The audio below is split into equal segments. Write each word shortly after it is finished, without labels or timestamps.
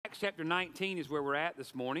Acts chapter 19 is where we're at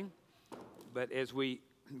this morning. But as we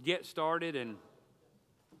get started and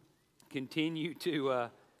continue to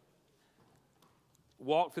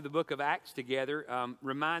walk through the book of Acts together,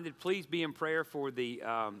 reminded, please be in prayer for the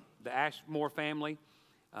Ashmore family.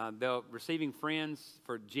 The receiving friends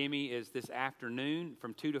for Jimmy is this afternoon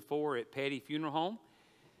from 2 to 4 at Petty Funeral Home.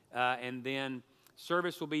 And then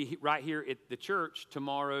service will be right here at the church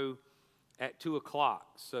tomorrow at 2 o'clock.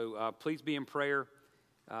 So please be in prayer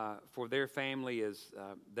for their family as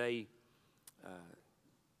they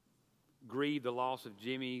grieve the loss of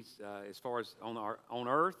Jimmy's as far as on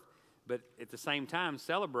earth, but at the same time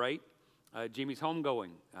celebrate Jimmy's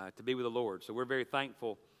homegoing to be with the Lord. So we're very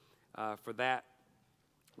thankful for that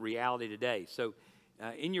reality today. So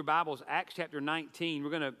in your Bibles, Acts chapter 19,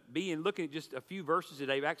 we're going to be looking at just a few verses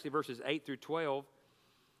today, actually verses 8 through 12.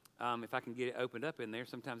 If I can get it opened up in there.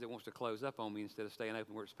 Sometimes it wants to close up on me instead of staying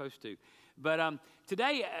open where it's supposed to. But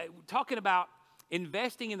today, talking about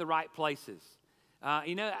investing in the right places. I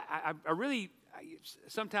really,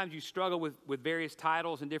 sometimes you struggle with various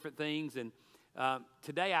titles and different things. And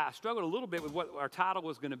today I struggled a little bit with what our title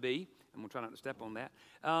was going to be. I'm going to try not to step on that.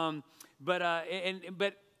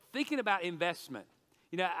 But thinking about investment.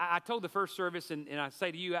 You know, I told the first service, and I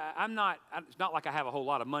say to you, it's not like I have a whole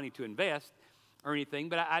lot of money to invest or anything,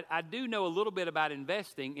 but I do know a little bit about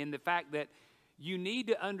investing in the fact that you need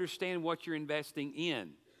to understand what you're investing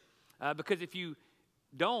in. Because if you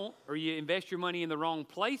don't, or you invest your money in the wrong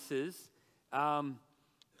places,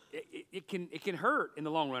 it can hurt in the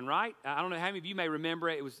long run, right? I don't know how many of you may remember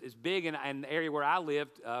it was big in the area where I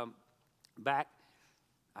lived back,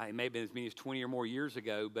 it may have been as many as 20 or more years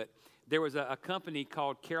ago, but there was a company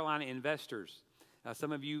called Carolina Investors.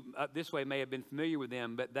 Some of you up this way may have been familiar with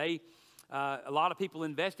them, but a lot of people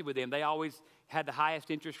invested with them. They always had the highest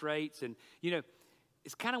interest rates. And, you know,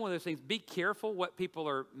 it's kind of one of those things. Be careful what people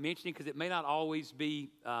are mentioning because it may not always be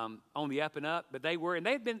on the up and up. But they were, and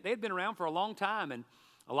they had been around for a long time. And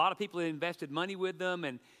a lot of people had invested money with them.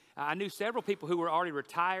 And I knew several people who were already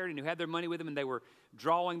retired and who had their money with them. And they were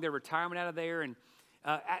drawing their retirement out of there. And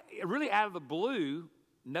really out of the blue,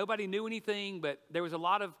 nobody knew anything. But there was a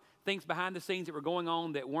lot of things behind the scenes that were going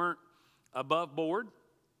on that weren't above board.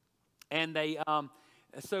 And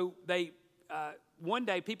one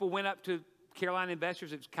day people went up to Carolina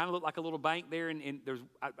Investors. It kind of looked like a little bank there. And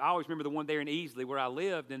I always remember the one there in Easley where I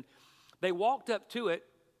lived. And they walked up to it.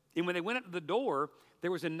 And when they went up to the door,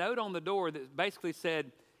 there was a note on the door that basically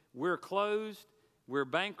said, "We're closed. We're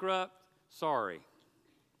bankrupt. Sorry."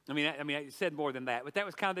 I mean, it said more than that. But that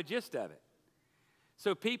was kind of the gist of it.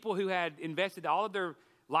 So people who had invested all of their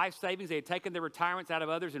life savings, they had taken their retirements out of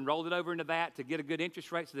others and rolled it over into that to get a good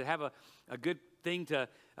interest rate so they have a good thing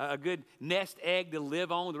a good nest egg to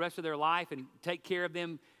live on the rest of their life and take care of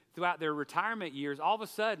them throughout their retirement years, all of a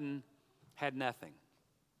sudden had nothing.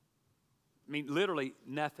 I mean, literally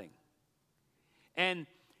nothing. And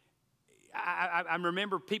I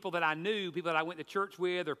remember people that I knew, people that I went to church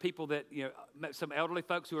with, or people that, you know, some elderly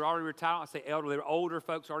folks who were already retired. I say elderly, they were older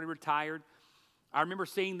folks already retired. I remember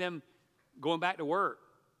seeing them going back to work.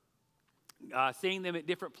 Seeing them at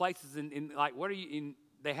different places and like,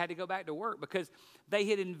 they had to go back to work because they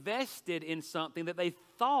had invested in something that they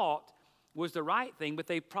thought was the right thing, but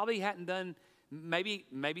they probably hadn't done, maybe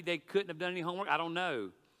they couldn't have done any homework, I don't know.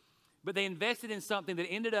 But they invested in something that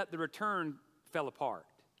ended up, the return fell apart.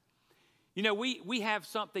 You know, we have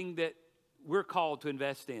something that we're called to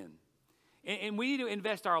invest in. And we need to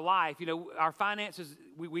invest our life. You know, our finances,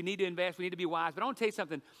 we need to invest, we need to be wise. But I want to tell you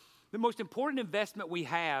something. The most important investment we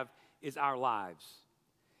have is our lives.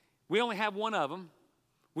 We only have one of them.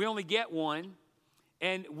 We only get one.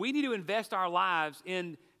 And we need to invest our lives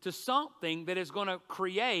into something that is going to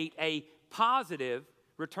create a positive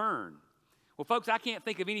return. Well, folks, I can't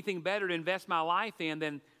think of anything better to invest my life in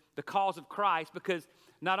than the cause of Christ, because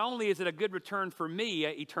not only is it a good return for me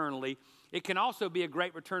eternally, it can also be a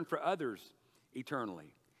great return for others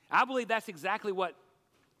eternally. I believe that's exactly what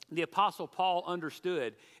the Apostle Paul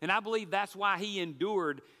understood. And I believe that's why he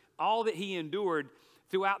endured all that he endured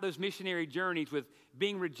throughout those missionary journeys with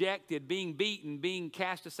being rejected, being beaten, being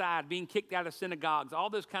cast aside, being kicked out of synagogues,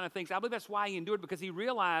 all those kind of things. I believe that's why he endured, because he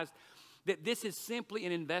realized that this is simply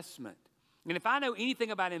an investment. And if I know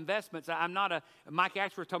anything about investments, Mike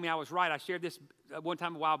Ashworth told me I was right. I shared this one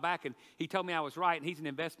time a while back, and he told me I was right, and he's an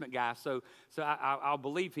investment guy, so I'll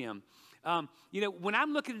believe him. You know, when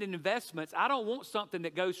I'm looking at investments, I don't want something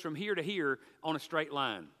that goes from here to here on a straight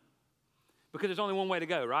line, because there's only one way to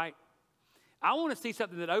go, right? I want to see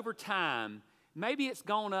something that over time, maybe it's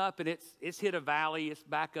gone up and it's hit a valley, it's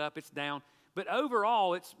back up, it's down, but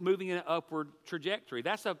overall it's moving in an upward trajectory.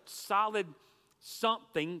 That's a solid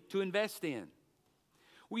something to invest in.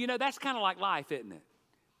 Well, you know, that's kind of like life, isn't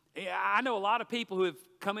it? I know a lot of people who have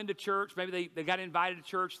come into church. Maybe they got invited to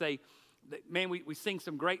church. Man, we sing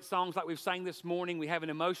some great songs like we've sang this morning. We have an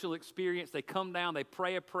emotional experience. They come down, they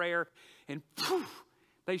pray a prayer, and poof,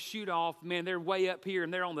 they shoot off. Man, they're way up here,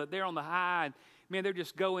 and they're on the high. And, man, they're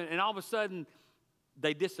just going, and all of a sudden,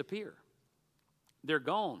 they disappear. They're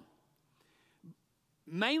gone.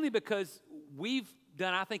 Mainly because we've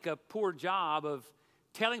done, I think, a poor job of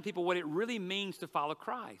telling people what it really means to follow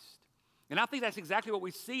Christ. And I think that's exactly what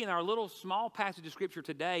we see in our little small passage of Scripture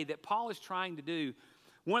today that Paul is trying to do.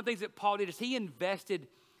 One of the things that Paul did is he invested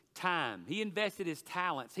time. He invested his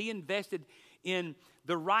talents. He invested in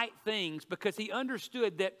the right things because he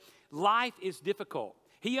understood that life is difficult.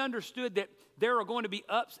 He understood that there are going to be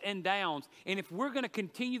ups and downs. And if we're going to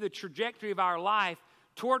continue the trajectory of our life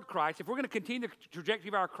toward Christ, if we're going to continue the trajectory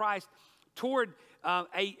of our Christ toward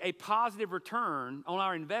a positive return on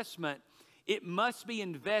our investment, it must be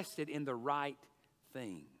invested in the right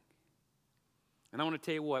thing. And I want to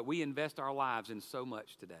tell you what, we invest our lives in so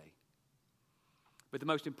much today. But the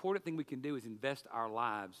most important thing we can do is invest our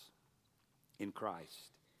lives in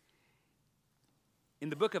Christ. In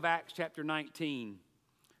the book of Acts, chapter 19,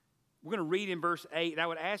 we're going to read in verse 8, and I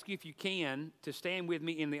would ask you if you can to stand with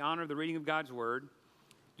me in the honor of the reading of God's Word.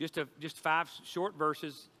 Just 5 short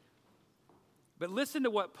verses. But listen to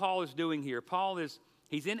what Paul is doing here.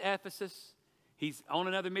 He's in Ephesus. He's on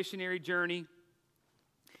another missionary journey.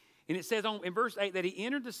 And it says in verse 8 that he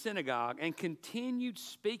entered the synagogue and continued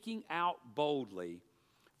speaking out boldly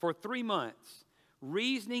for 3 months,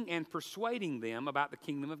 reasoning and persuading them about the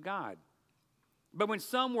kingdom of God. But when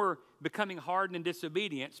some were becoming hardened and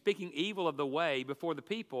disobedient, speaking evil of the way before the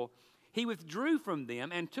people, he withdrew from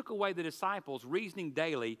them and took away the disciples, reasoning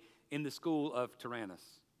daily in the school of Tyrannus.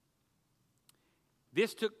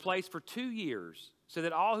 This took place for 2 years, so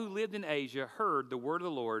that all who lived in Asia heard the word of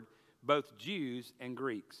the Lord, both Jews and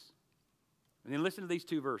Greeks. And then listen to these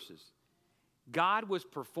 2 verses. God was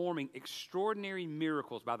performing extraordinary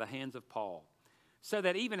miracles by the hands of Paul, so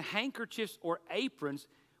that even handkerchiefs or aprons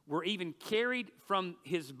were even carried from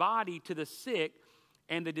his body to the sick,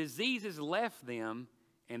 and the diseases left them,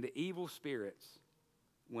 and the evil spirits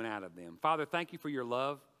went out of them. Father, thank you for your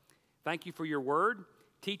love. Thank you for your word.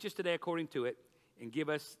 Teach us today according to it, and give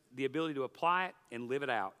us the ability to apply it and live it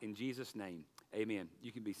out. In Jesus' name, amen.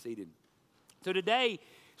 You can be seated. So today,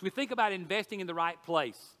 as we think about investing in the right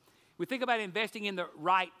place, we think about investing in the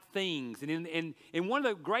right things. And one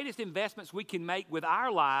of the greatest investments we can make with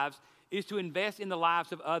our lives is to invest in the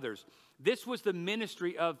lives of others. This was the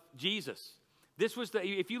ministry of Jesus.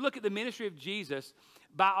 If you look at the ministry of Jesus,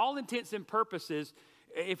 by all intents and purposes,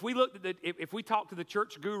 if we talk to the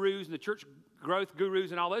church gurus and the church growth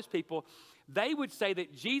gurus and all those people, they would say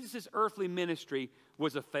that Jesus' earthly ministry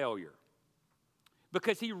was a failure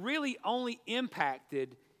because he really only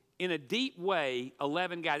impacted in a deep way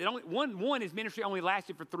 11 guys. His ministry only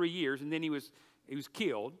lasted for 3 years, and then he was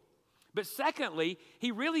killed. But secondly,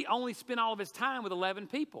 he really only spent all of his time with 11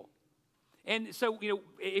 people. And so,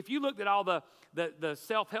 if you looked at all the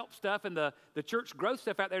self-help stuff and the church growth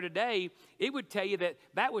stuff out there today, it would tell you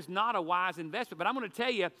that was not a wise investment. But I'm going to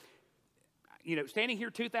tell you, standing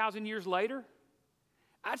here 2,000 years later,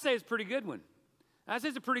 I'd say it's a pretty good one. I'd say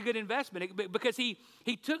it's a pretty good investment because he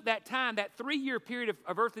took that time, that 3-year period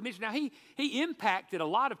of earthly mission. Now, he impacted a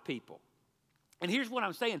lot of people. And here's what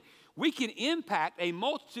I'm saying. We can impact a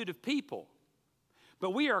multitude of people,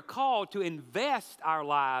 but we are called to invest our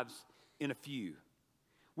lives in a few.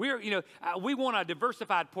 We want a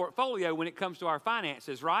diversified portfolio when it comes to our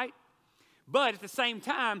finances, right? But at the same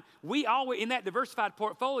time, in that diversified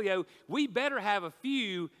portfolio, we better have a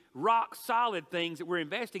few rock-solid things that we're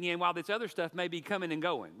investing in while this other stuff may be coming and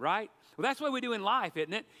going, right? Well, that's what we do in life,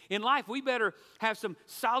 isn't it? In life, we better have some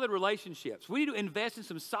solid relationships. We need to invest in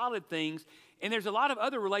some solid things, and there's a lot of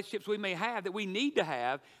other relationships we may have that we need to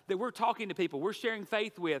have that we're talking to people, we're sharing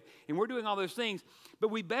faith with, and we're doing all those things. But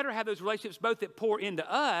we better have those relationships both that pour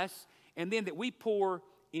into us and then that we pour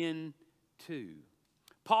into.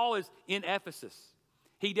 Paul is in Ephesus.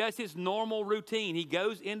 He does his normal routine. He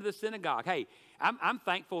goes into the synagogue. Hey, I'm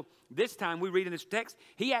thankful this time we read in this text,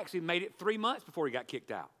 he actually made it 3 months before he got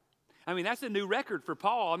kicked out. I mean, that's a new record for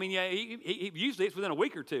Paul. I mean, yeah, usually it's within a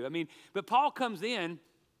week or two. I mean, but Paul comes in,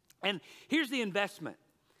 and here's the investment.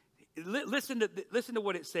 Listen to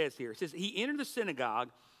what it says here. It says, he entered the synagogue,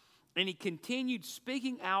 and he continued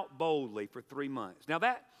speaking out boldly for 3 months. Now,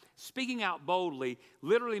 that speaking out boldly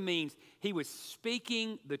literally means he was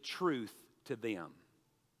speaking the truth to them.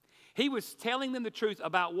 He was telling them the truth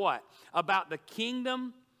about what? About the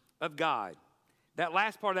kingdom of God. That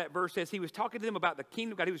last part of that verse says he was talking to them about the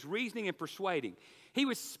kingdom of God. He was reasoning and persuading. He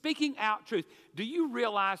was speaking out truth. Do you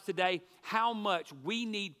realize today how much we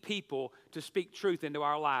need people to speak truth into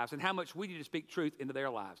our lives and how much we need to speak truth into their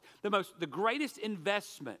lives? The greatest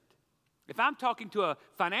investment, if I'm talking to a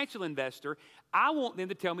financial investor, I want them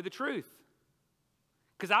to tell me the truth.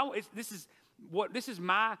 Because this is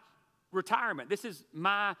my retirement. This is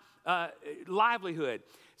my livelihood.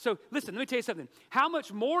 So listen, let me tell you something. How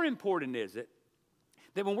much more important is it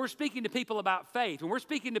that when we're speaking to people about faith, when we're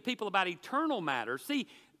speaking to people about eternal matters, see,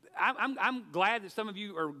 I'm glad that some of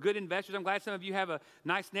you are good investors. I'm glad some of you have a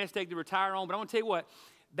nice nest egg to retire on. But I want to tell you what,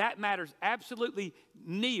 that matters absolutely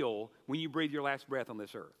nil when you breathe your last breath on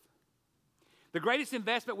this earth. The greatest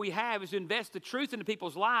investment we have is to invest the truth into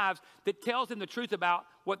people's lives that tells them the truth about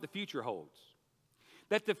what the future holds.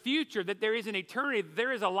 That the future, that there is an eternity, that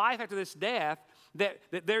there is a life after this death, that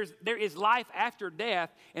there is life after death,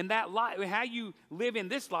 and that life, how you live in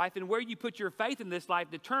this life and where you put your faith in this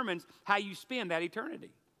life determines how you spend that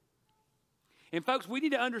eternity. And folks, we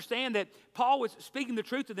need to understand that Paul was speaking the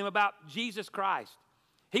truth to them about Jesus Christ.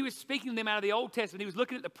 He was speaking to them out of the Old Testament. He was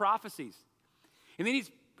looking at the prophecies. And then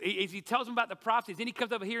he tells them about the prophecies. Then he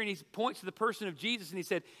comes over here and he points to the person of Jesus and he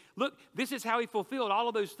said, look, this is how he fulfilled all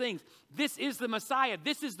of those things. This is the Messiah.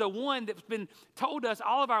 This is the one that's been told us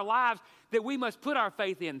all of our lives that we must put our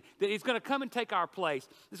faith in, that he's going to come and take our place.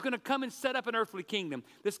 He's going to come and set up an earthly kingdom.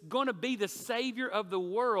 That's going to be the Savior of the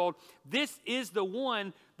world. This is the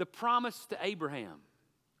one, the promise to Abraham,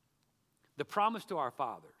 the promise to our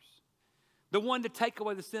fathers, the one to take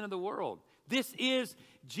away the sin of the world. This is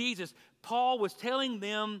Jesus. Paul was telling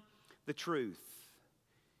them the truth.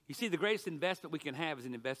 You see, the greatest investment we can have is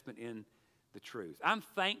an investment in the truth. I'm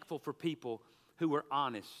thankful for people who are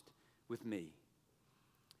honest with me.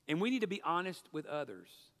 And we need to be honest with others.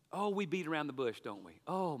 Oh, we beat around the bush, don't we?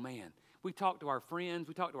 Oh, man. We talk to our friends.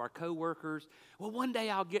 We talk to our coworkers. Well, one day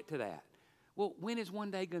I'll get to that. Well, when is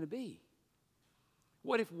one day going to be?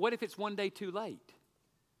 What if it's one day too late?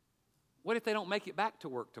 What if they don't make it back to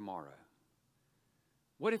work tomorrow?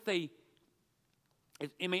 What if I'm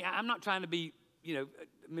not trying to be,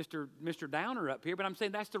 Mr. Downer up here, but I'm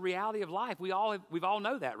saying that's the reality of life. We've all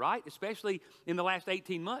know that, right? Especially in the last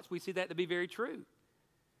 18 months, we see that to be very true.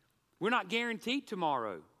 We're not guaranteed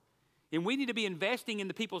tomorrow. And we need to be investing in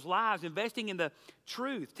the people's lives, investing in the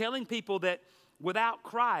truth, telling people that without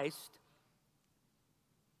Christ,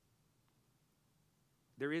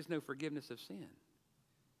 there is no forgiveness of sin.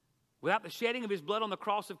 Without the shedding of his blood on the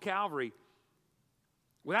cross of Calvary,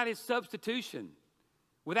 without his substitution,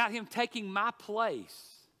 without him taking my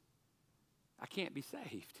place, I can't be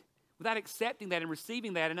saved. Without accepting that and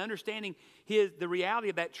receiving that and understanding the reality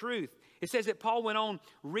of that truth. It says that Paul went on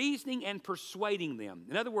reasoning and persuading them.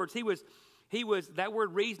 In other words, he was that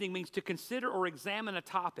word reasoning means to consider or examine a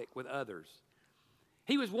topic with others.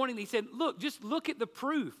 He said, just look at the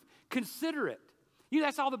proof. Consider it.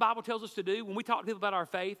 That's all the Bible tells us to do when we talk to people about our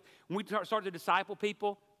faith, when we start to disciple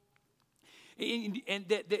people. And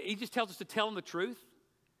he just tells us to tell them the truth,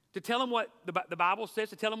 to tell them what the Bible says,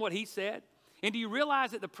 to tell them what he said. And do you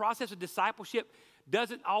realize that the process of discipleship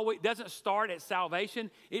doesn't start at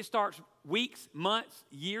salvation? It starts weeks, months,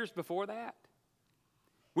 years before that.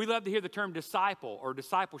 We love to hear the term disciple or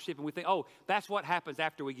discipleship, and we think, oh, that's what happens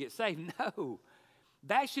after we get saved. No,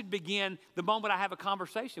 that should begin the moment I have a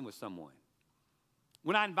conversation with someone.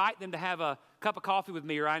 When I invite them to have a cup of coffee with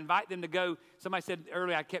me, or I invite them to go, somebody said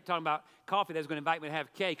earlier, I kept talking about coffee, they was going to invite me to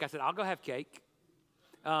have cake. I said, I'll go have cake.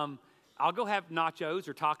 I'll go have nachos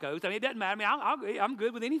or tacos. I mean, it doesn't matter. I mean, I'm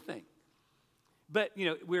good with anything. But,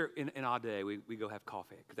 we're in our day, we go have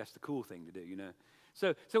coffee because that's the cool thing to do,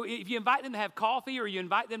 So if you invite them to have coffee or you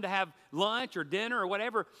invite them to have lunch or dinner or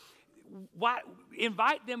whatever,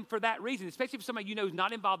 invite them for that reason, especially if somebody is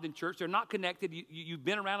not involved in church, they're not connected, you've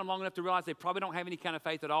been around them long enough to realize they probably don't have any kind of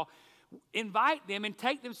faith at all. Invite them and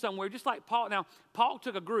take them somewhere, just like Paul. Now, Paul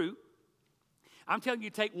took a group. I'm telling you,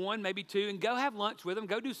 take one, maybe two, and go have lunch with them,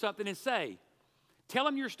 go do something and tell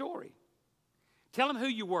them your story. Tell them who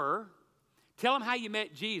you were, tell them how you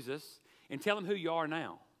met Jesus, and tell them who you are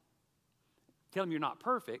now. Tell them you're not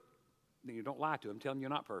perfect. You don't lie to them. Tell them you're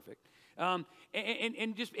not perfect. And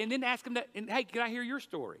then ask them that, and hey, can I hear your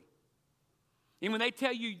story? And when they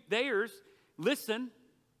tell you theirs, listen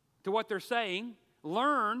to what they're saying,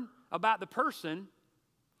 learn about the person,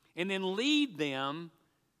 and then lead them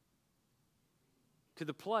to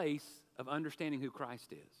the place of understanding who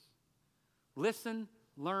Christ is. Listen,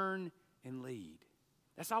 learn, and lead.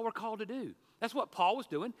 That's all we're called to do. That's what Paul was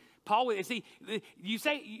doing. You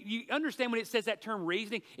understand when it says that term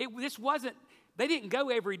reasoning, they didn't go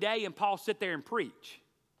every day and Paul sit there and preach.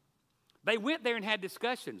 They went there and had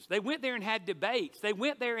discussions. They went there and had debates. They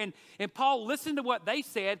went there and Paul listened to what they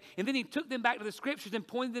said, and then he took them back to the scriptures and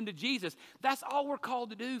pointed them to Jesus. That's all we're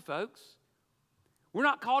called to do, folks. We're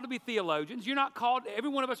not called to be theologians. You're not called, every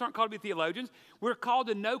one of us aren't called to be theologians. We're called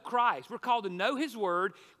to know Christ. We're called to know his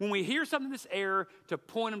word. When we hear something that's error, to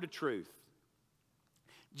point them to truth.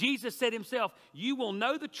 Jesus said himself, you will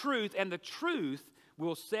know the truth, and the truth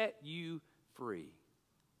will set you free.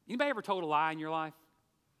 Anybody ever told a lie in your life?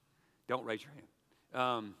 Don't raise your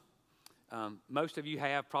hand. Most of you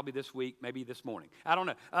have, probably this week, maybe this morning. I don't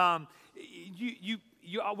know.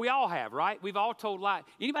 We all have, right? We've all told lies.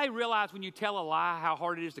 Anybody realize when you tell a lie how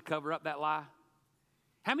hard it is to cover up that lie?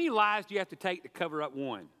 How many lies do you have to take to cover up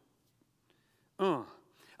one?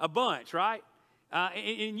 A bunch, right?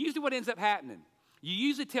 And usually what ends up happening, you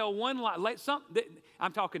usually tell one lie.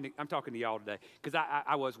 I'm talking to y'all today because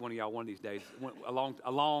I was one of y'all one of these days, a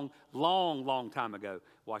long time ago.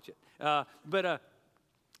 Watch it. But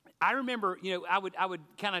I remember, I would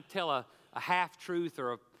kind of tell a half truth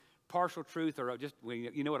or a partial truth or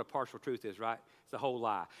you know what a partial truth is, right? It's a whole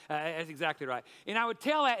lie. That's exactly right. And I would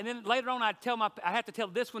tell that, and then later on I'd have to tell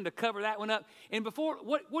this one to cover that one up. And before,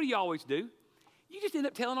 what do you always do? You just end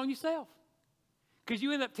up telling on yourself. Because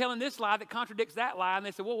you end up telling this lie that contradicts that lie, and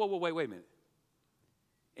they say, whoa, wait a minute.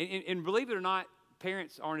 And believe it or not,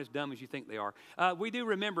 parents aren't as dumb as you think they are. We do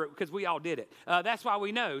remember it because we all did it. That's why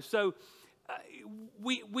we know. So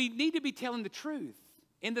we need to be telling the truth.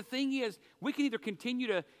 And the thing is, we can either continue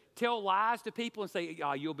to tell lies to people and say,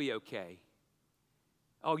 oh, you'll be okay.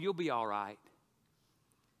 Oh, you'll be all right.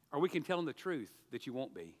 Or we can tell them the truth that you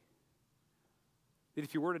won't be. That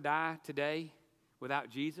if you were to die today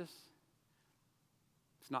without Jesus,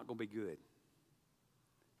 it's not going to be good.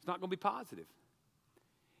 It's not going to be positive.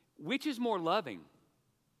 Which is more loving?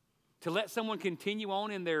 To let someone continue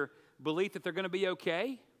on in their belief that they're going to be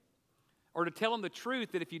okay? Or to tell them the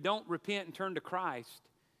truth that if you don't repent and turn to Christ,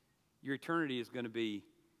 your eternity is going to be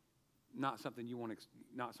not something you want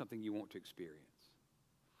to experience.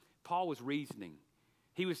 Paul was reasoning.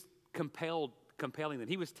 He was compelling them.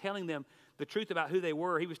 He was telling them the truth about who they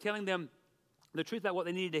were. He was telling them the truth about what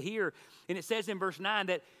they needed to hear. And it says in verse 9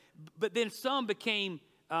 that, but then some became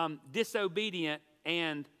disobedient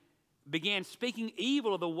and began speaking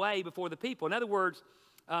evil of the way before the people. In other words,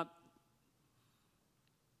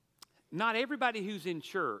 not everybody who's in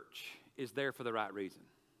church is there for the right reason.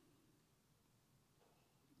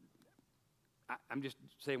 I'm just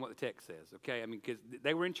saying what the text says, okay? I mean, because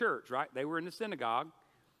they were in church, right? They were in the synagogue,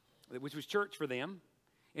 which was church for them.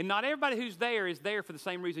 And not everybody who's there is there for the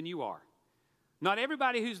same reason you are. Not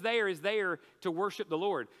everybody who's there is there to worship the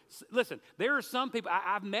Lord. Listen, there are some people,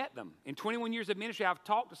 I've met them. In 21 years of ministry, I've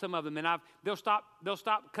talked to some of them, and they'll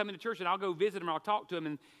stop coming to church, and I'll go visit them, and I'll talk to them,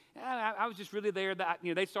 and I was just really there. That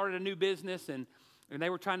they started a new business, and they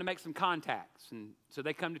were trying to make some contacts, and so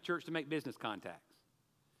they come to church to make business contacts.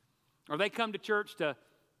 Or they come to church to,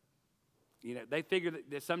 they figure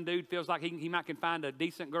that some dude feels like he might can find a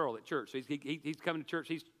decent girl at church. So he's coming to church,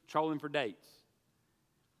 he's trolling for dates.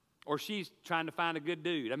 Or she's trying to find a good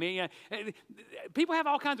dude. I mean, people have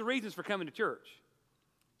all kinds of reasons for coming to church.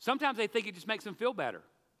 Sometimes they think it just makes them feel better.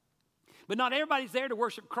 But not everybody's there to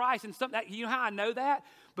worship Christ. And you know how I know that?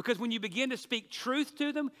 Because when you begin to speak truth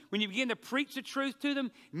to them, when you begin to preach the truth to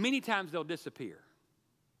them, many times they'll disappear.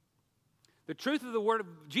 The truth of the word of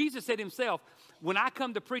Jesus said himself, when I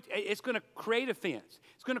come to preach, it's going to create offense.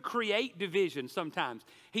 It's going to create division sometimes.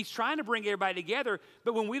 He's trying to bring everybody together,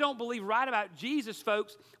 but when we don't believe right about Jesus,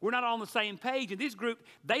 folks, we're not all on the same page. And this group,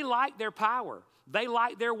 they like their power. They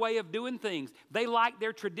like their way of doing things. They like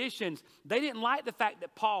their traditions. They didn't like the fact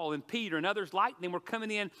that Paul and Peter and others like them were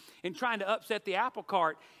coming in and trying to upset the apple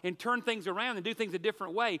cart and turn things around and do things a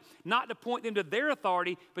different way, not to point them to their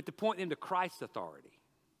authority, but to point them to Christ's authority.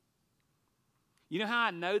 You know how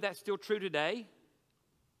I know that's still true today?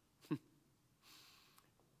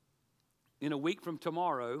 In a week from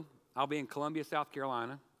tomorrow, I'll be in Columbia, South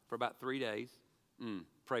Carolina for about 3 days.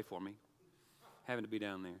 Pray for me. Having to be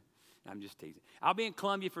down there. I'm just teasing. I'll be in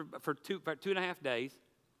Columbia for 2.5 days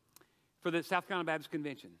for the South Carolina Baptist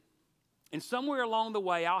Convention. And somewhere along the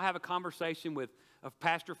way, I'll have a conversation with a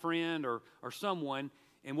pastor friend or someone,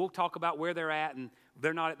 and we'll talk about where they're at, and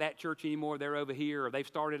they're not at that church anymore, they're over here, or they've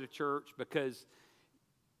started a church because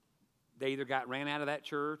they either got ran out of that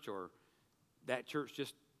church or that church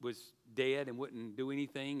just was dead and wouldn't do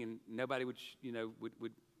anything, and nobody would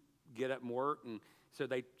get up and work, and so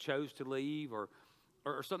they chose to leave or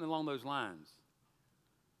something along those lines.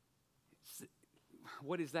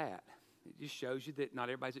 What is that? It just shows you that not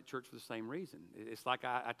everybody's at church for the same reason. It's like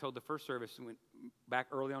I told the first service, went back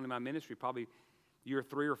early on in my ministry, probably year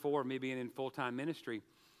 3 or 4 of me being in full-time ministry,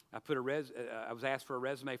 I was asked for a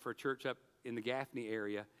resume for a church up in the Gaffney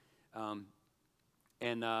area, I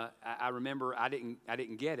remember I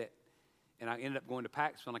didn't get it, and I ended up going to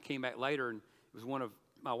Paxville. And I came back later, and it was one of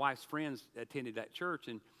my wife's friends that attended that church,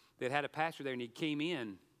 and they had a pastor there, and he came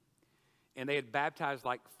in, and they had baptized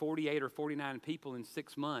like 48 or 49 people in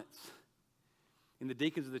 6 months. And the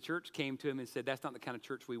deacons of the church came to him and said, "That's not the kind of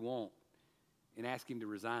church we want," and asked him to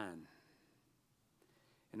resign.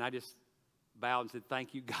 And I just bowed and said,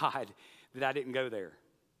 "Thank you, God, that I didn't go there."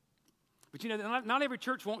 But you know, not every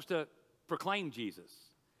church wants to proclaim Jesus.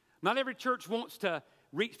 Not every church wants to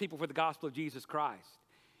reach people for the gospel of Jesus Christ.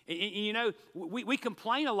 And you know, we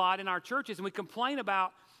complain a lot in our churches, and we complain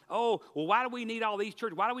about, oh, well, why do we need all these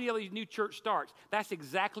churches? Why do we need all these new church starts? That's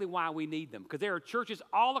exactly why we need them, because there are churches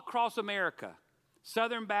all across America,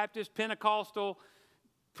 Southern Baptist, Pentecostal,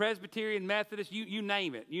 Presbyterian, Methodist, you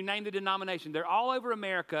name it. You name the denomination. They're all over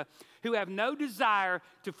America who have no desire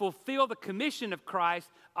to fulfill the commission of Christ.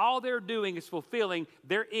 All they're doing is fulfilling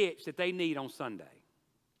their itch that they need on Sunday.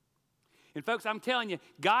 And folks, I'm telling you,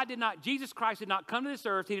 Jesus Christ did not come to this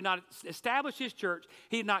earth. He did not establish his church.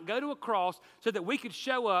 He did not go to a cross so that we could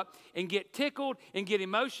show up and get tickled and get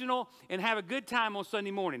emotional and have a good time on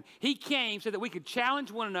Sunday morning. He came so that we could challenge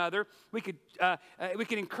one another, we could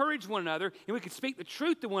encourage one another, and we could speak the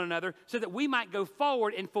truth to one another so that we might go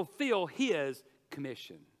forward and fulfill his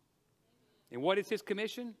commission. And what is his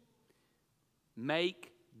commission?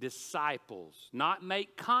 Make disciples, not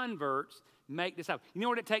make converts. Make disciples. You know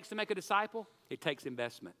what it takes to make a disciple? It takes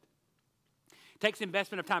investment. It takes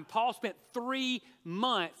investment of time. Paul spent 3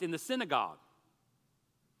 months in the synagogue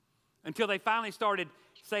until they finally started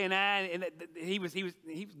saying, and he was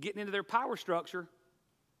getting into their power structure.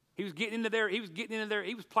 He was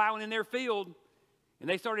plowing in their field, and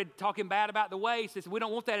they started talking bad about the way. So they said, "We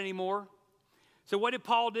don't want that anymore." So what did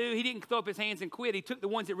Paul do? He didn't throw up his hands and quit. He took the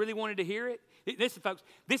ones that really wanted to hear it. Listen, folks,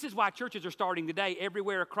 this is why churches are starting today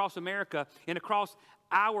everywhere across America and across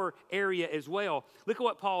our area as well. Look at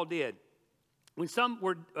what Paul did. When some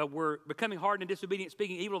were becoming hardened and disobedient,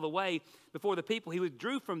 speaking evil of the way before the people, he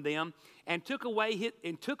withdrew from them and took away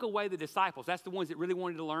the disciples. That's the ones that really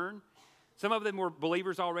wanted to learn. Some of them were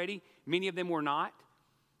believers already. Many of them were not.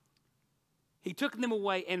 He took them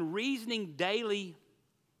away, and reasoning daily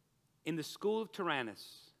in the school of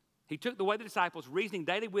Tyrannus. He took away the disciples, reasoning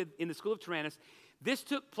daily in the school of Tyrannus. This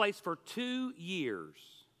took place for 2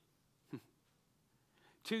 years.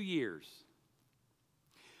 2 years.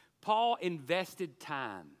 Paul invested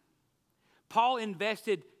time. Paul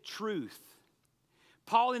invested truth.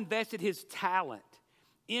 Paul invested his talent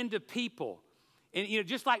into people. And you know,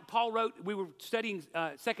 just like Paul wrote, we were studying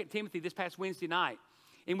 2 Timothy this past Wednesday night.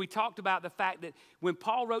 And we talked about the fact that when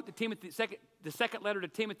Paul wrote to Timothy, the second letter to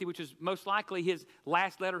Timothy, which is most likely his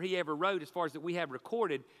last letter he ever wrote as far as that we have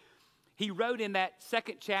recorded, he wrote in that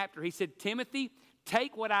 2nd chapter, he said, "Timothy,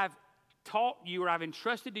 take what I've taught you or I've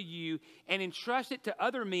entrusted to you and entrust it to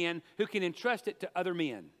other men who can entrust it to other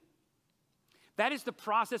men." That is the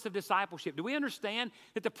process of discipleship. Do we understand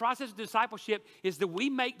that the process of discipleship is that we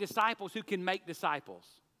make disciples who can make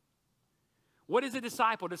disciples? What is a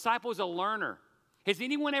disciple? A disciple is a learner. Has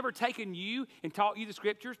anyone ever taken you and taught you the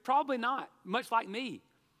scriptures? Probably not, much like me.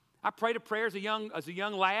 I prayed a prayer as a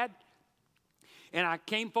young lad, and I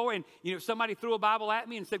came forward, and somebody threw a Bible at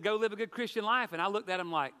me and said, "Go live a good Christian life." And I looked at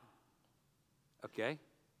him like, okay,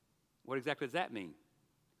 what exactly does that mean?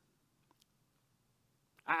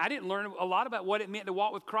 I didn't learn a lot about what it meant to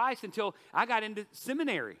walk with Christ until I got into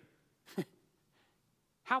seminary.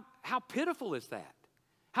 How pitiful is that?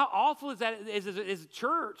 How awful is that as a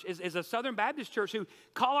church, as a Southern Baptist church who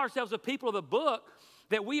call ourselves a people of the book,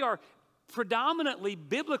 that we are predominantly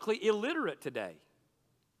biblically illiterate today?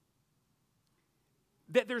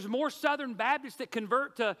 That there's more Southern Baptists that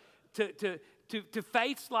convert to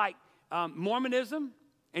faiths like Mormonism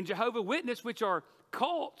and Jehovah's Witness, which are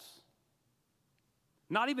cults,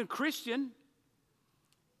 not even Christian,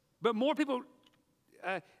 but more people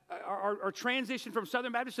are transitioned from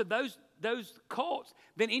Southern Baptist to those cults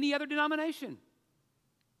than any other denomination.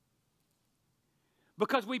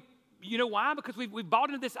 Because you know why? Because we've bought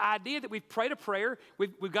into this idea that we've prayed a prayer,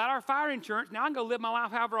 we've got our fire insurance, now I can go live my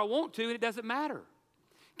life however I want to, and it doesn't matter.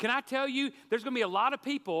 Can I tell you, there's going to be a lot of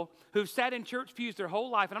people who've sat in church pews their whole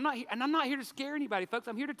life, and I'm not here to scare anybody, folks.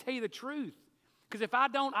 I'm here to tell you the truth. Because if I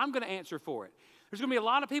don't, I'm going to answer for it. There's going to be a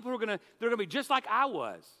lot of people they're going to be just like I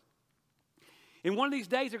was. And one of these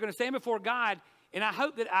days, they're going to stand before God, and I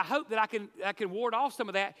hope that I can ward off some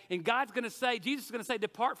of that. And God's going to say, Jesus is going to say,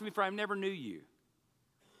 "Depart from me, for I never knew you."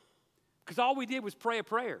 Because all we did was pray a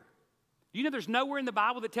prayer. Do you know there's nowhere in the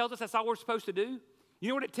Bible that tells us that's all we're supposed to do? You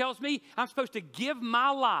know what it tells me? I'm supposed to give my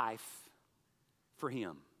life for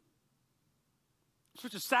Him. I'm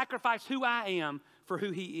supposed to sacrifice who I am for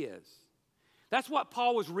who He is. That's what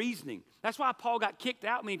Paul was reasoning. That's why Paul got kicked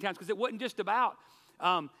out many times, because it wasn't just about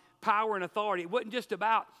power and authority. It wasn't just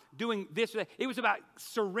about doing this or that. It was about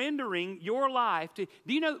surrendering your life to.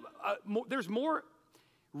 Do you know there's more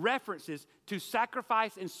references to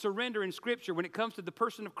sacrifice and surrender in Scripture when it comes to the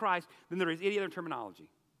person of Christ than there is any other terminology.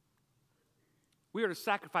 We are to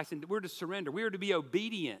sacrifice and we're to surrender. We are to be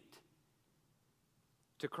obedient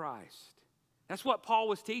to Christ. That's what Paul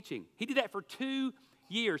was teaching. He did that for 2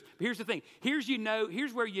 years. But here's the thing. Here's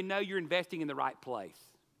where you know you're investing in the right place.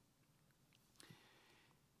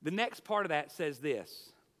 The next part of that says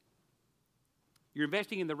this. You're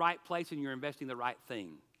investing in the right place and you're investing in the right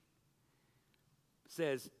thing. It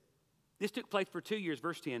says, this took place for 2 years,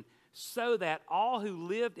 verse 10, so that all who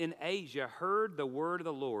lived in Asia heard the word of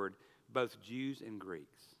the Lord, both Jews and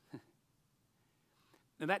Greeks.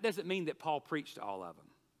 Now that doesn't mean that Paul preached to all of them.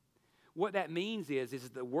 What that means is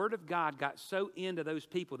the word of God got so into those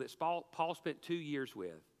people that Paul spent 2 years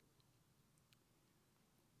with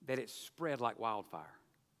that it spread like wildfire.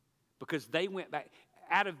 Because they went back.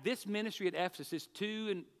 Out of this ministry at Ephesus, this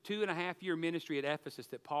two and a half year ministry at Ephesus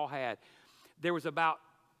that Paul had, there was about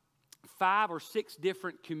 5 or 6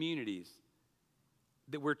 different communities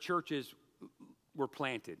where churches were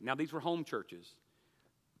planted. Now, these were home churches.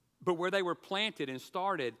 But where they were planted and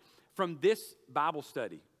started from this Bible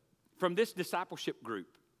study, from this discipleship group.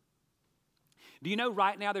 Do you know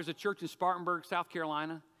right now there's a church in Spartanburg, South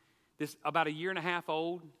Carolina, that's about a year and a half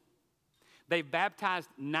old? They've baptized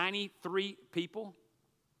 93 people.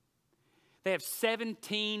 They have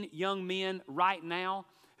 17 young men right now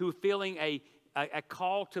who are feeling a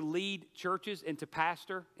call to lead churches and to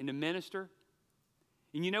pastor and to minister.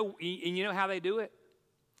 And you know how they do it?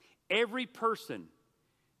 Every person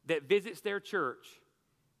that visits their church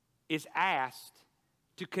is asked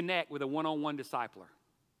to connect with a one-on-one discipler.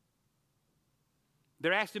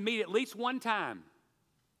 They're asked to meet at least one time.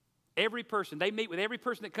 Every person. They meet with every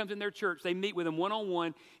person that comes in their church. They meet with them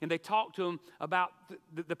one-on-one, and they talk to them about,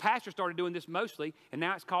 the pastor started doing this mostly, and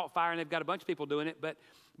now it's caught fire, and they've got a bunch of people doing it. But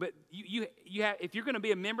you have, if you're going to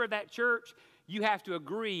be a member of that church, you have to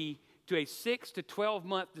agree to a 6 to 12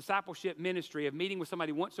 month discipleship ministry of meeting with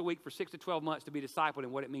somebody once a week for 6 to 12 months to be discipled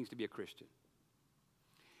in what it means to be a Christian.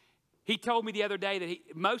 He told me the other day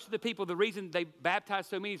that most of the people, the reason they baptize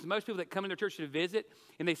so many is most people that come in their church to visit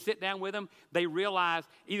and they sit down with them, they realize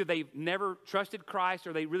either they've never trusted Christ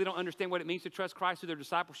or they really don't understand what it means to trust Christ through their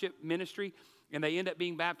discipleship ministry, and they end up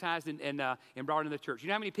being baptized and brought into the church. You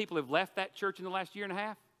know how many people have left that church in the last year and a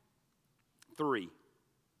half? 3.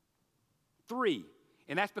 3.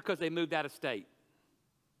 And that's because they moved out of state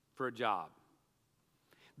for a job.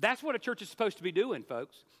 That's what a church is supposed to be doing,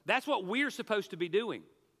 folks. That's what we're supposed to be doing.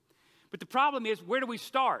 But the problem is, where do we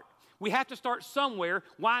start? We have to start somewhere.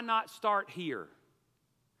 Why not start here?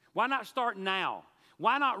 Why not start now?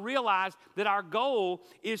 Why not realize that our goal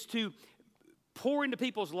is to pour into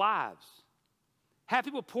people's lives, have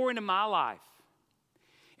people pour into my life,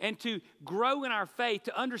 and to grow in our faith,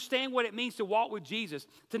 to understand what it means to walk with Jesus,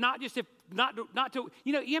 to not just, you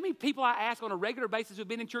know how many people I ask on a regular basis who've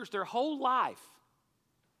been in church their whole life?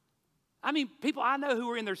 I mean, people I know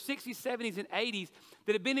who are in their 60s, 70s, and 80s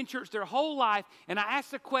that have been in church their whole life, and I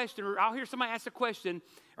ask the question, or I'll hear somebody ask the question,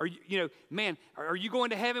 are you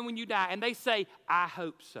going to heaven when you die? And they say, I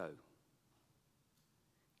hope so.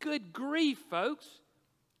 Good grief, folks.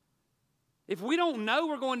 If we don't know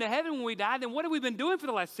we're going to heaven when we die, then what have we been doing for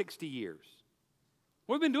the last 60 years?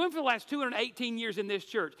 What have we been doing for the last 218 years in this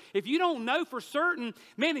church? If you don't know for certain,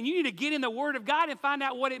 man, then you need to get in the Word of God and find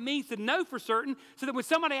out what it means to know for certain, so that when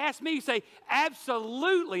somebody asks me, you say,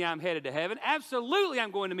 absolutely I'm headed to heaven. Absolutely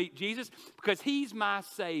I'm going to meet Jesus because He's my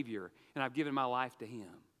Savior and I've given my life to Him.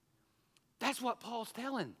 That's what Paul's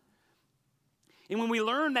telling. And when we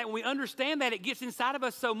learn that, when we understand that, it gets inside of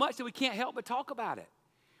us so much that we can't help but talk about it.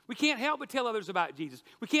 We can't help but tell others about Jesus.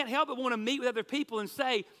 We can't help but want to meet with other people and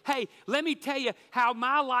say, hey, let me tell you how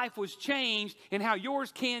my life was changed and how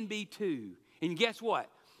yours can be too. And guess what?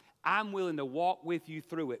 I'm willing to walk with you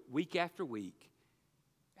through it week after week,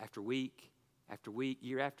 after week, after week,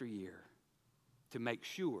 year after year, to make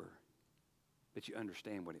sure that you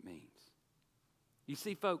understand what it means. You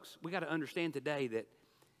see, folks, we got to understand today that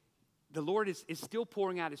the Lord is still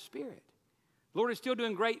pouring out His Spirit. The Lord is still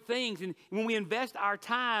doing great things, and when we invest our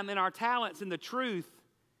time and our talents in the truth,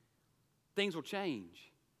 things will change.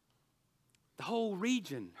 The whole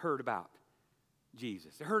region heard about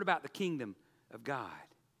Jesus. They heard about the kingdom of God.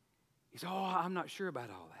 He said, I'm not sure about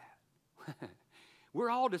all that. We're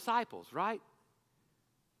all disciples, right?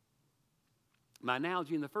 My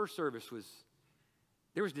analogy in the first service was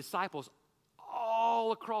there was disciples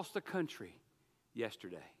all across the country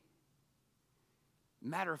yesterday.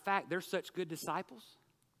 Matter of fact, they're such good disciples,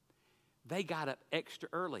 they got up extra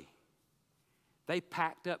early. They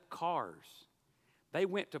packed up cars. They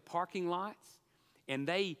went to parking lots, and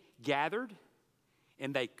they gathered,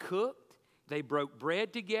 and they cooked. They broke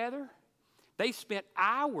bread together. They spent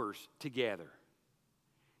hours together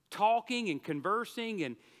talking and conversing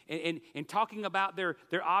and talking about their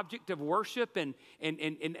object of worship and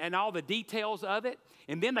all the details of it.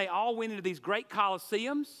 And then they all went into these great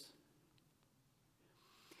coliseums,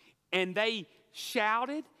 and they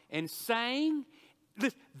shouted and sang.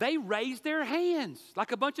 They raised their hands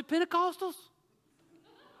like a bunch of Pentecostals.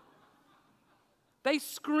 They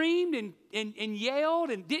screamed and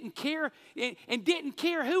yelled and didn't care and didn't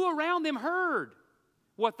care who around them heard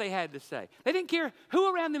what they had to say. They didn't care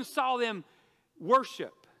who around them saw them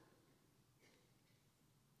worship.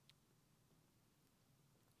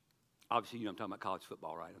 Obviously, you know I'm talking about college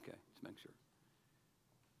football, right? Okay, just make sure.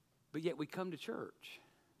 But yet we come to church.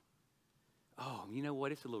 Oh, you know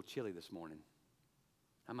what? It's a little chilly this morning.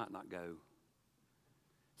 I might not go.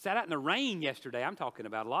 Sat out in the rain yesterday. I'm talking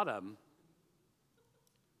about a lot of them.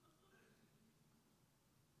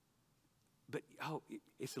 But,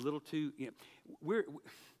 it's a little too,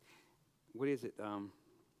 what is it?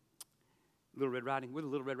 Little Red Riding, we're the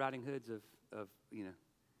Little Red Riding Hoods of,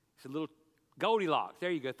 it's a little, Goldilocks.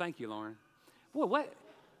 There you go. Thank you, Lauren. Boy, what?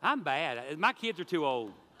 I'm bad. My kids are too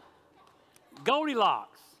old.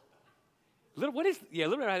 Goldilocks. Little Red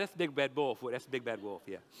Riding, that's the Big Bad Wolf. That's the Big Bad Wolf,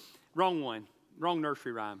 yeah. Wrong one. Wrong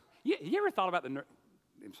nursery rhyme. You ever thought about you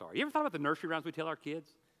ever thought about the nursery rhymes we tell our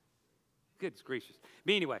kids? Goodness gracious.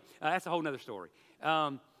 But anyway, that's a whole other story.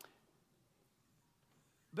 But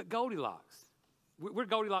Goldilocks. We're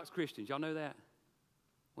Goldilocks Christians. Y'all know that?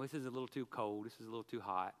 Well, this is a little too cold. This is a little too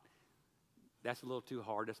hot. That's a little too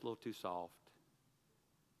hard. That's a little too soft.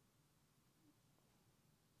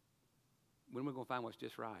 When are we going to find what's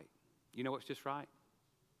just right? You know what's just right?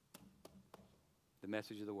 The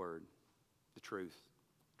message of the word, the truth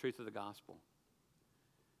of the gospel.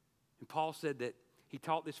 And Paul said that he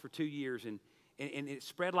taught this for 2 years, and it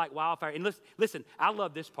spread like wildfire. And listen, I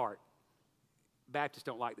love this part. Baptists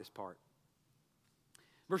don't like this part.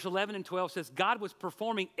 Verse 11 and 12 says, God was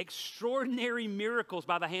performing extraordinary miracles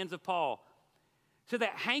by the hands of Paul. So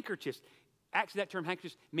that handkerchiefs, actually that term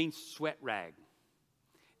handkerchiefs means sweat rag.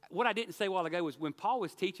 What I didn't say a while ago was when Paul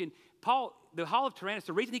was teaching, the Hall of Tyrannus,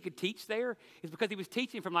 the reason he could teach there is because he was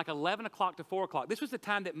teaching from like 11 o'clock to 4 o'clock. This was the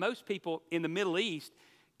time that most people in the Middle East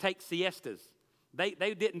take siestas. They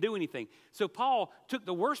didn't do anything. So Paul took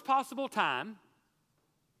the worst possible time,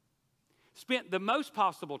 spent the most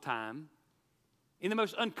possible time in the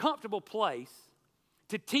most uncomfortable place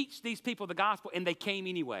to teach these people the gospel, and they came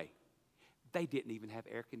anyway. They didn't even have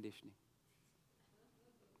air conditioning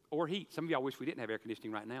or heat. Some of y'all wish we didn't have air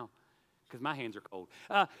conditioning right now because my hands are cold.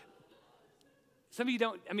 Some of you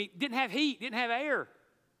didn't have heat, didn't have air.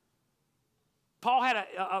 Paul had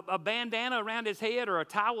a bandana around his head or a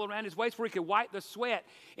towel around his waist where he could wipe the sweat.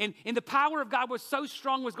 And the power of God was so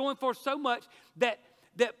strong, was going forth so much that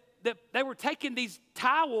they were taking these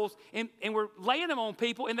towels and were laying them on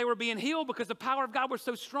people, and they were being healed because the power of God was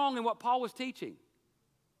so strong in what Paul was teaching.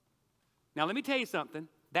 Now, let me tell you something.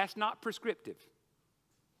 That's not prescriptive.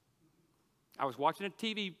 I was watching a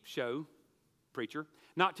TV show, preacher,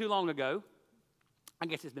 not too long ago. I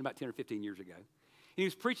guess it's been about 10 or 15 years ago. And he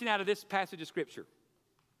was preaching out of this passage of Scripture.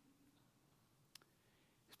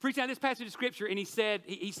 He's preaching out of this passage of Scripture, and he said,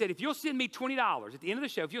 if you'll send me $20, at the end of the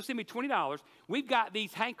show, if you'll send me $20, we've got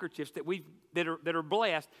these handkerchiefs that are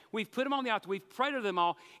blessed. We've put them on the altar. We've prayed to them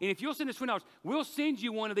all. And if you'll send us $20, we'll send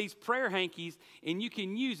you one of these prayer hankies, and you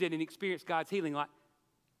can use it and experience God's healing. Like,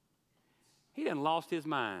 he done lost his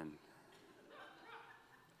mind.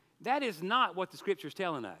 That is not what the Scripture is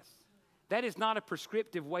telling us. That is not a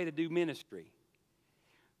prescriptive way to do ministry.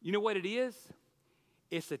 You know what it is?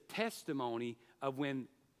 It's a testimony of when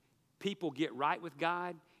people get right with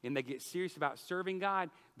God and they get serious about serving God,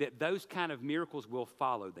 that those kind of miracles will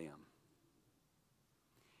follow them.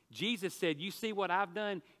 Jesus said, you see what I've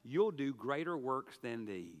done? You'll do greater works than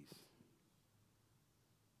these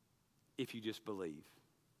if you just believe.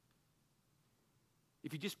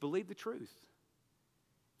 If you just believe the truth.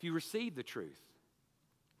 If you receive the truth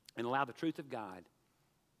and allow the truth of God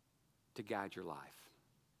to guide your life.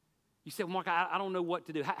 You said, well, Mark, I don't know what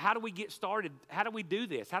to do. How do we get started? How do we do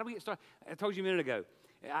this? How do we get started? I told you a minute ago.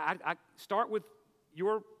 I start with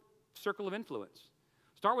your circle of influence.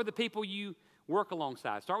 Start with the people you work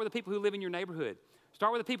alongside. Start with the people who live in your neighborhood.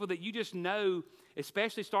 Start with the people that you just know,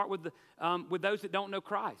 especially start with those that don't know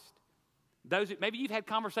Christ. Those that maybe you've had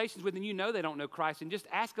conversations with and you know they don't know Christ, and just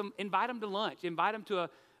ask them, invite them to lunch, invite them to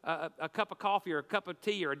a cup of coffee or a cup of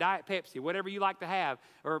tea or a Diet Pepsi, whatever you like to have,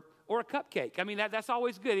 or a cupcake. I mean, that's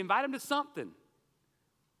always good. Invite them to something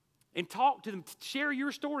and talk to them. Share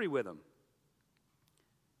your story with them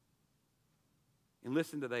and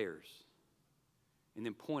listen to theirs, and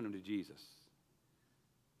then point them to Jesus.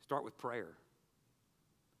 Start with prayer.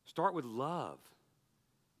 Start with love.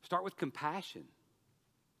 Start with compassion.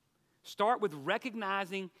 Start with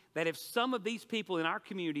recognizing that if some of these people in our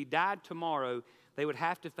community died tomorrow, they would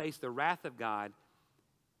have to face the wrath of God,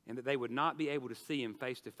 and that they would not be able to see Him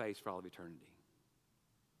face to face for all of eternity.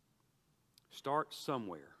 Start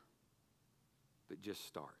somewhere, but just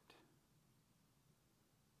start.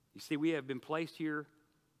 You see, we have been placed here,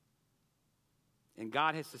 and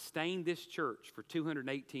God has sustained this church for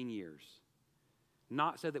 218 years,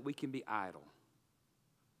 not so that we can be idle,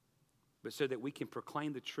 but so that we can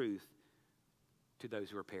proclaim the truth to those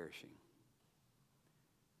who are perishing.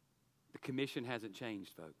 The commission hasn't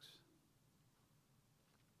changed, folks.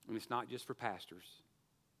 And it's not just for pastors.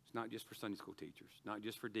 It's not just for Sunday school teachers. Not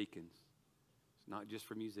just for deacons. It's not just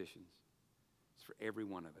for musicians. It's for every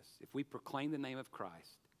one of us. If we proclaim the name of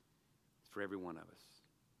Christ, it's for every one of us.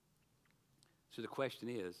 So the question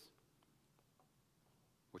is,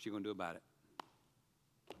 what are you going to do about it?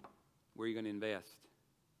 Where are you going to invest?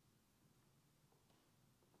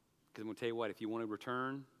 Because I'm going to tell you what, if you want to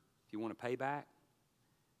return, if you want to pay back,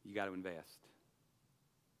 you got to invest.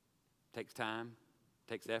 It takes time,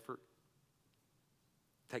 it takes effort,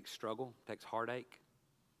 it takes struggle, it takes heartache.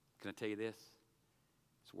 Can I tell you this?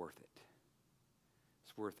 It's worth it.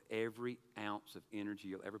 It's worth every ounce of energy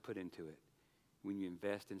you'll ever put into it when you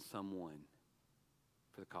invest in someone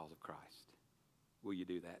for the cause of Christ. Will you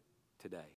do that today?